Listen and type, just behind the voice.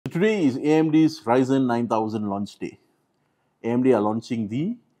Today is AMD's Ryzen 9000 launch day. AMD are launching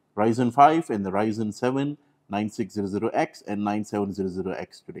the Ryzen 5 and the Ryzen 7 9600X and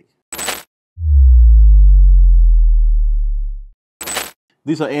 9700X today.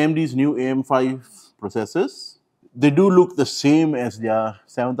 These are AMD's new AM5 processors. They do look the same as their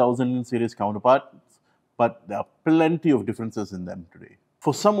 7000 series counterparts, but there are plenty of differences in them today.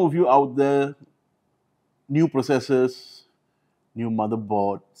 For some of you out there, new processors, new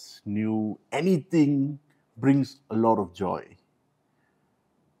motherboards, new anything brings a lot of joy.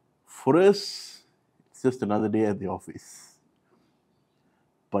 For us, it's just another day at the office.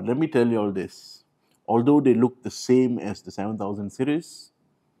 But let me tell you all this. Although they look the same as the 7000 series,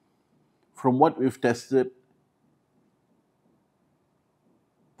 from what we've tested,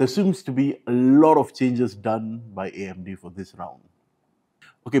 there seems to be a lot of changes done by AMD for this round.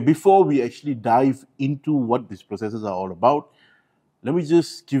 Okay, before we actually dive into what these processors are all about, let me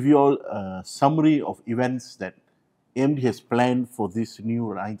just give you all a summary of events that AMD has planned for this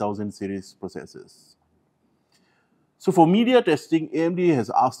new 9000 series processors. So for media testing, AMD has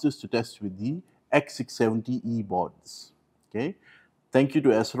asked us to test with the X670E boards. Okay, thank you to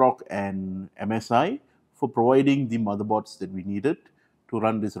ASRock and MSI for providing the motherboards that we needed to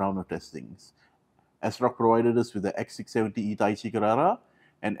run this round of testings. ASRock provided us with the X670E Taichi Carrara,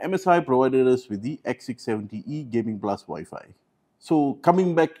 and MSI provided us with the X670E Gaming Plus Wi-Fi. So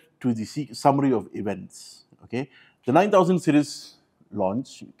coming back to the summary of events, okay, the 9000 series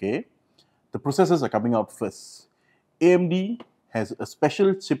launch, okay, the processors are coming out first. AMD has a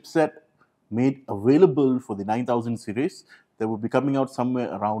special chipset made available for the 9000 series that will be coming out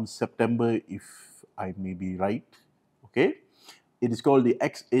somewhere around September, if I may be right, okay. It is called the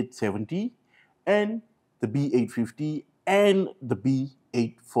X870 and the B850 and the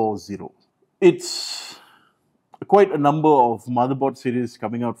B840. It's quite a number of motherboard series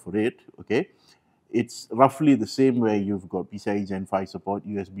coming out for it, okay. It's roughly the same where you've got PCIe Gen 5 support,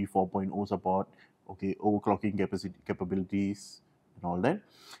 USB 4.0 support, okay, overclocking capabilities and all that.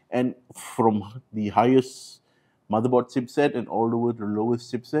 And from the highest motherboard chipset and all the way to the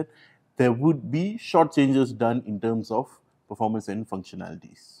lowest chipset, there would be short changes done in terms of performance and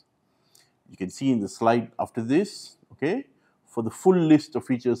functionalities. You can see in the slide after this, okay, for the full list of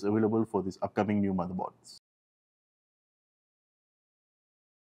features available for this upcoming new motherboards.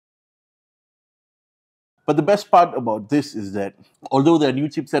 But the best part about this is that although there are new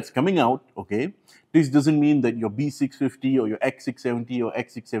chipsets coming out, okay, this doesn't mean that your B650 or your X670 or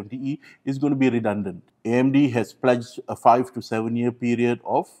X670E is going to be redundant. AMD has pledged a 5 to 7 year period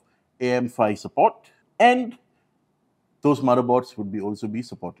of AM5 support, and those motherboards would also be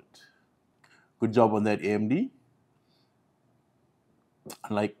supported. Good job on that, AMD.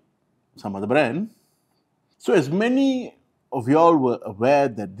 Unlike some other brand. So as many of y'all were aware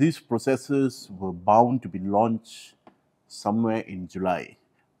that these processors were bound to be launched somewhere in July,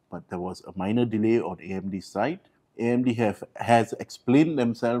 but there was a minor delay on AMD's side. AMD has explained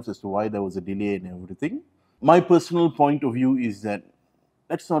themselves as to why there was a delay and everything. My personal point of view is that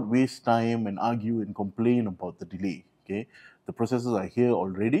let's not waste time and argue and complain about the delay. Okay, the processors are here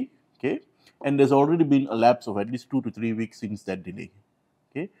already. Okay, and there's already been a lapse of at least 2 to 3 weeks since that delay.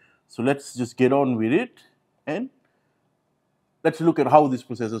 Okay, so let's just get on with it and let's look at how these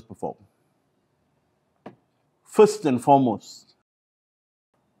processors perform. First and foremost,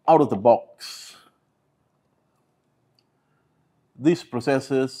 out of the box, these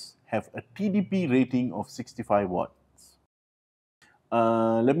processors have a TDP rating of 65 watts.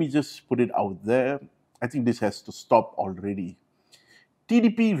 Let me just put it out there. I think this has to stop already.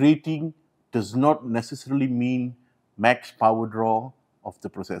 TDP rating does not necessarily mean max power draw of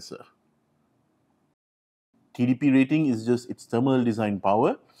the processor. TDP rating is just its thermal design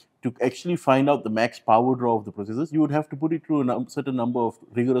power. To actually find out the max power draw of the processors, you would have to put it through a certain number of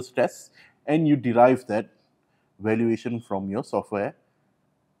rigorous tests, and you derive that valuation from your software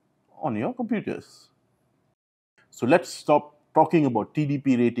on your computers. So let's stop talking about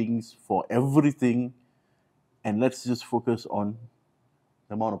TDP ratings for everything, and let's just focus on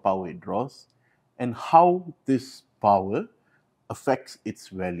the amount of power it draws and how this power affects its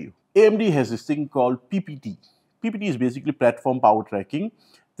value. AMD has this thing called PPT. PPT is basically platform power tracking.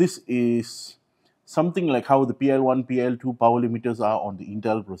 This is something like how the PL1, PL2 power limiters are on the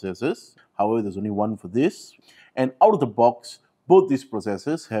Intel processors. However, there's only one for this. And out of the box, both these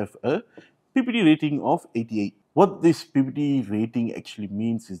processors have a PPT rating of 88. What this PPT rating actually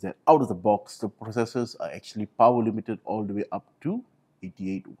means is that out of the box, the processors are actually power limited all the way up to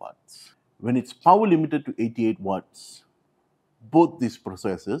 88 watts. When it's power limited to 88 watts, both these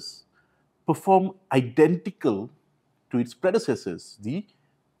processors perform identical to its predecessors, the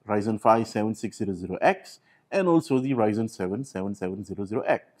Ryzen 5 7600X, and also the Ryzen 7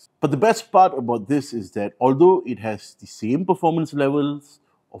 7700X. But the best part about this is that although it has the same performance levels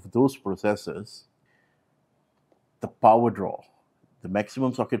of those processors, the power draw, the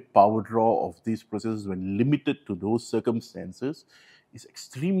maximum socket power draw of these processors when limited to those circumstances is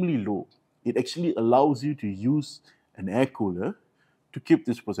extremely low. It actually allows you to use an air cooler to keep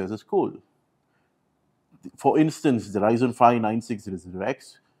these processors cool. For instance, the Ryzen 5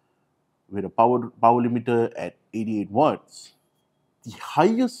 9600X with a power limiter at 88 watts, the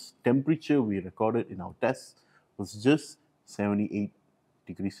highest temperature we recorded in our tests was just 78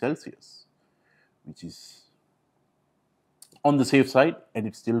 degrees Celsius, which is on the safe side, and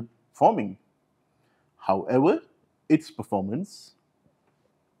it's still performing. However, its performance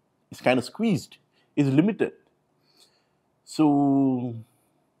is kind of squeezed, is limited. So,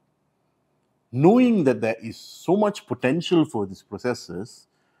 knowing that there is so much potential for these processors,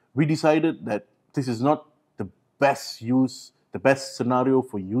 we decided that this is not the best scenario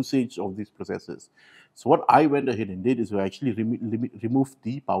for usage of these processors. So what I went ahead and did is I actually removed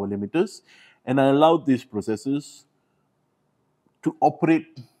the power limiters, and I allowed these processors to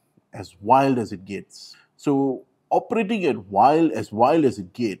operate as wild as it gets. So operating at as wild as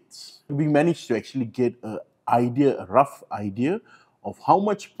it gets, we managed to actually get a rough idea of how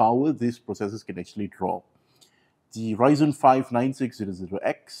much power these processors can actually draw. The Ryzen 5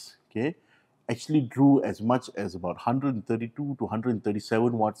 9600X, okay, actually drew as much as about 132 to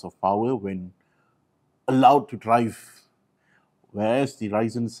 137 watts of power when allowed to drive, whereas the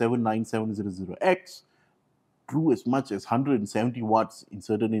Ryzen 7 9700X drew as much as 170 watts in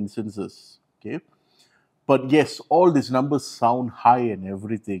certain instances, okay. But yes, all these numbers sound high and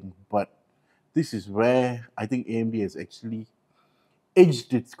everything, but this is where I think AMD has actually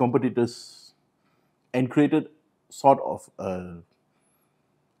edged its competitors and created sort of a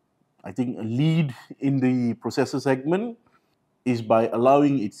lead in the processor segment is by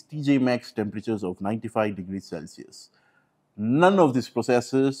allowing its TJ max temperatures of 95 degrees Celsius. None of these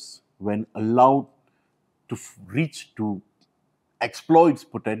processors, when allowed to exploit its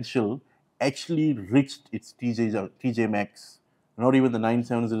potential, actually reached its TJ max. Not even the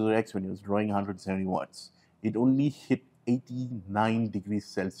 9700X when it was drawing 170 watts. It only hit 89 degrees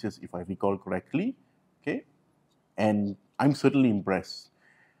Celsius, if I recall correctly. Okay, and I'm certainly impressed.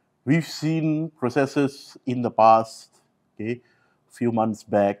 We've seen processors in the past, okay, a few months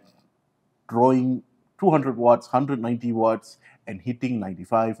back, drawing 200 watts, 190 watts, and hitting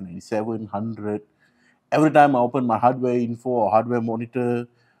 95, 97, 100. Every time I open my hardware info or hardware monitor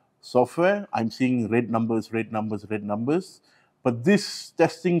software, I'm seeing red numbers, red numbers, red numbers. But this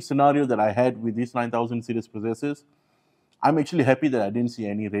testing scenario that I had with these 9000 series processors, I'm actually happy that I didn't see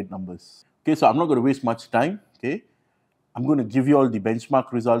any red numbers. Okay, so I'm not going to waste much time. Okay, I'm going to give you all the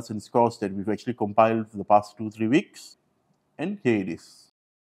benchmark results and scores that we've actually compiled for the past 2-3 weeks. And here it is.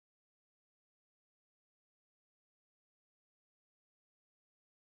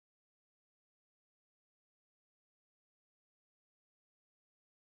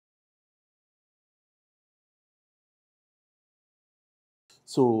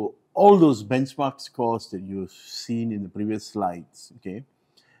 So all those benchmark scores that you've seen in the previous slides, okay,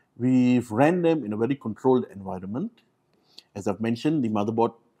 we've ran them in a very controlled environment. As I've mentioned, the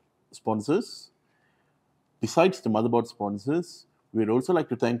motherboard sponsors. Besides the motherboard sponsors, we'd also like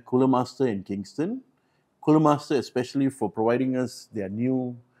to thank Cooler Master and Kingston. Cooler Master especially for providing us their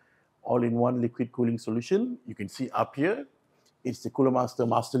new all-in-one liquid cooling solution. You can see up here, it's the Cooler Master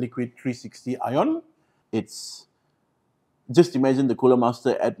Masterliquid 360 Ion. It's just imagine the Cooler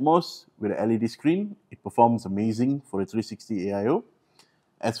Master Atmos with an LED screen. It performs amazing for a 360 AIO.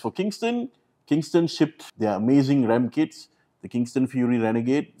 As for Kingston, Kingston shipped their amazing RAM kits, the Kingston Fury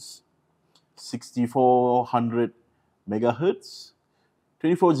Renegades, 6400 megahertz,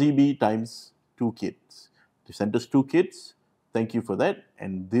 24 GB times 2 kits. They sent us 2 kits. Thank you for that.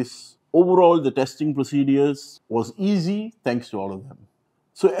 And this overall, the testing procedures was easy thanks to all of them.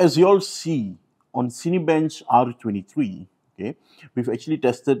 So as you all see on Cinebench R23, okay, we've actually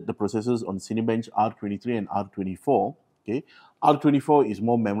tested the processors on Cinebench R23 and R24. Okay, R24 is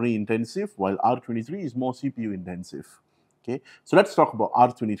more memory intensive, while R23 is more CPU intensive. Okay, so let's talk about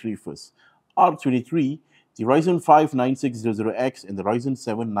R23 first. R23, the Ryzen 5 9600X and the Ryzen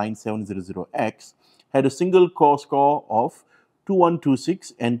 7 9700X had a single core score of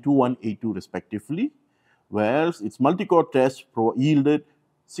 2126 and 2182 respectively, whereas its multi-core test yielded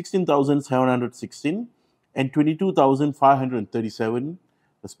 16,716 and 22,537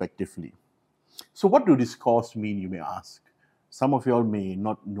 respectively. So what do these scores mean, you may ask? Some of you all may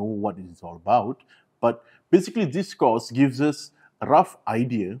not know what it is all about, but basically this scores gives us a rough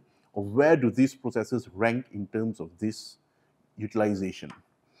idea of where do these processors rank in terms of this utilization.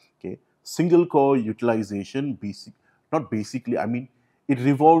 Okay, single core utilization, I mean, it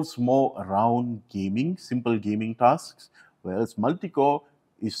revolves more around gaming, simple gaming tasks, whereas multi-core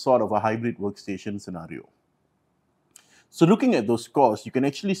is sort of a hybrid workstation scenario. So looking at those cores, you can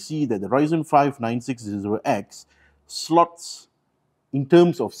actually see that the Ryzen 5 9600X slots, in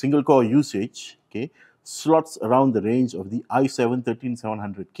terms of single core usage, okay, slots around the range of the i7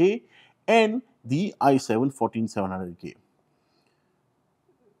 13700K and the i7 14700K.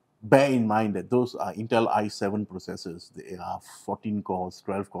 Bear in mind that those are Intel i7 processors. They are 14 cores,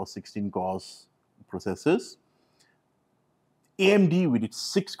 12 cores, 16 cores processors. AMD with its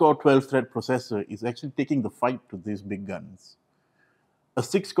 6-core 12-thread processor is actually taking the fight to these big guns. A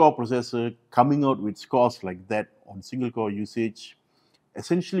 6-core processor coming out with scores like that on single-core usage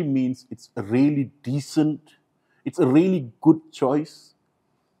essentially means it's a really good choice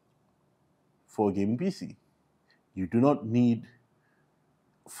for a gaming PC. You do not need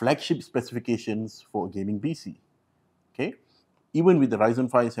flagship specifications for a gaming PC. Okay, even with the Ryzen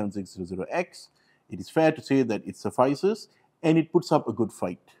 5 7600X, it is fair to say that it suffices and it puts up a good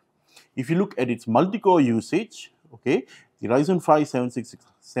fight. If you look at its multi-core usage, okay, the Ryzen 5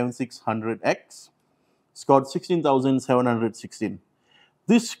 7600X scored 16,716.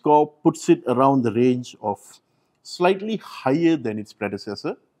 This score puts it around the range of slightly higher than its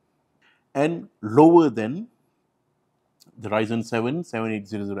predecessor and lower than the Ryzen 7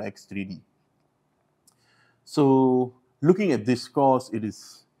 7800X 3D. So looking at this scores,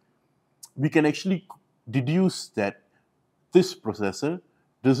 we can actually deduce that this processor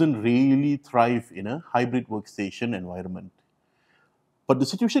doesn't really thrive in a hybrid workstation environment. But the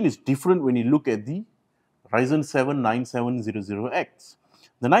situation is different when you look at the Ryzen 7 9700X.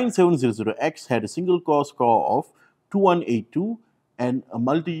 The 9700X had a single core score of 2182 and a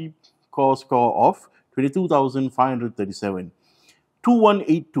multi-core score of 22,537.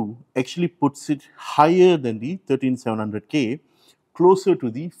 2182 actually puts it higher than the 13700K, closer to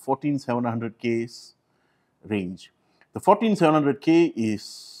the 14700K's range. The 14700K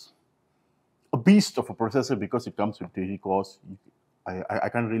is a beast of a processor because it comes with 20 cores. I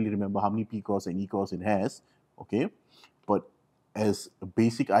can't really remember how many P cores and E cores it has, okay? But as a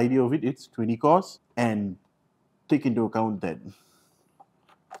basic idea of it, it's 20 cores. And take into account that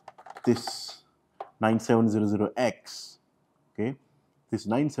this 9700X, okay, this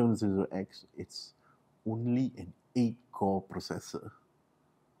 9700X, it's only an 8-core processor.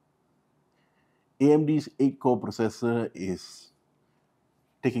 AMD's 8-core processor is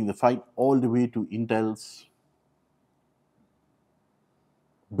taking the fight all the way to Intel's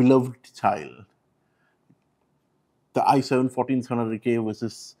beloved child. The i7 14700K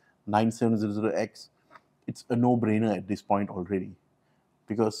versus 9700X, it's a no-brainer at this point already.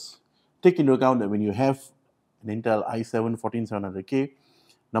 Because take into account that when you have an Intel i7 14700K,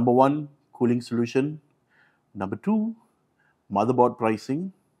 number one, cooling solution. Number two, motherboard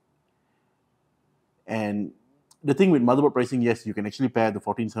pricing. And the thing with motherboard pricing, yes, you can actually pair the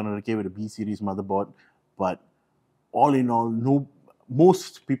 14700K with a B series motherboard, but all in all,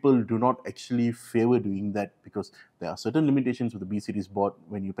 most people do not actually favor doing that because there are certain limitations with the B series board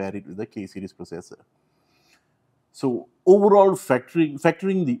when you pair it with the K series processor. So overall,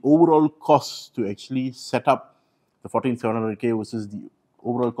 factoring the overall cost to actually set up the 14700K versus the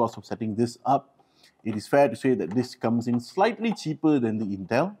overall cost of setting this up, it is fair to say that this comes in slightly cheaper than the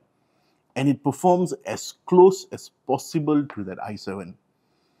Intel, and it performs as close as possible to that i7.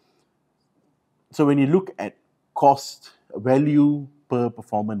 So when you look at cost, value per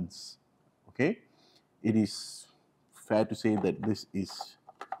performance, okay, it is fair to say that this is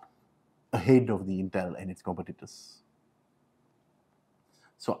ahead of the Intel and its competitors.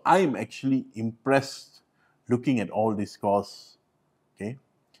 So I'm actually impressed looking at all these scores, okay.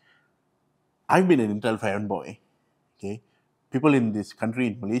 I've been an Intel fanboy, okay. People in this country,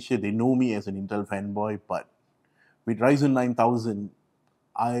 in Malaysia, they know me as an Intel fanboy, but with Ryzen 9000,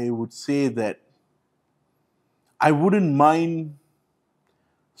 I would say that I wouldn't mind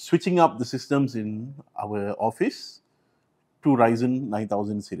switching up the systems in our office to Ryzen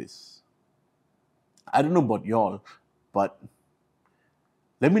 9000 series. I don't know about y'all, but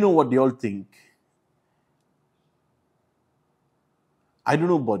let me know what y'all think. I don't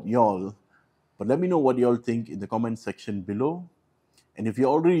know about y'all, but let me know what y'all think in the comment section below. And if you're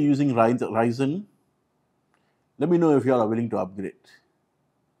already using Ryzen, let me know if y'all are willing to upgrade.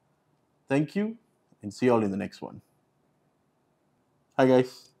 Thank you, and see y'all in the next one. Hi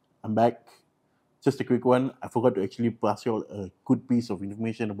guys, I'm back. Just a quick one. I forgot to actually pass you all a good piece of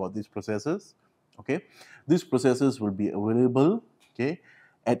information about these processors. Okay, these processors will be available okay,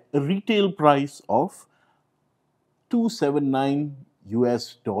 at a retail price of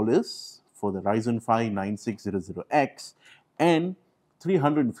 $279 for the Ryzen 5 9600X and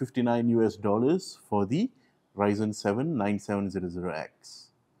 $359 for the Ryzen 7 9700X.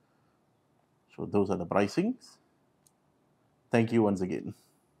 So those are the pricings. Thank you once again.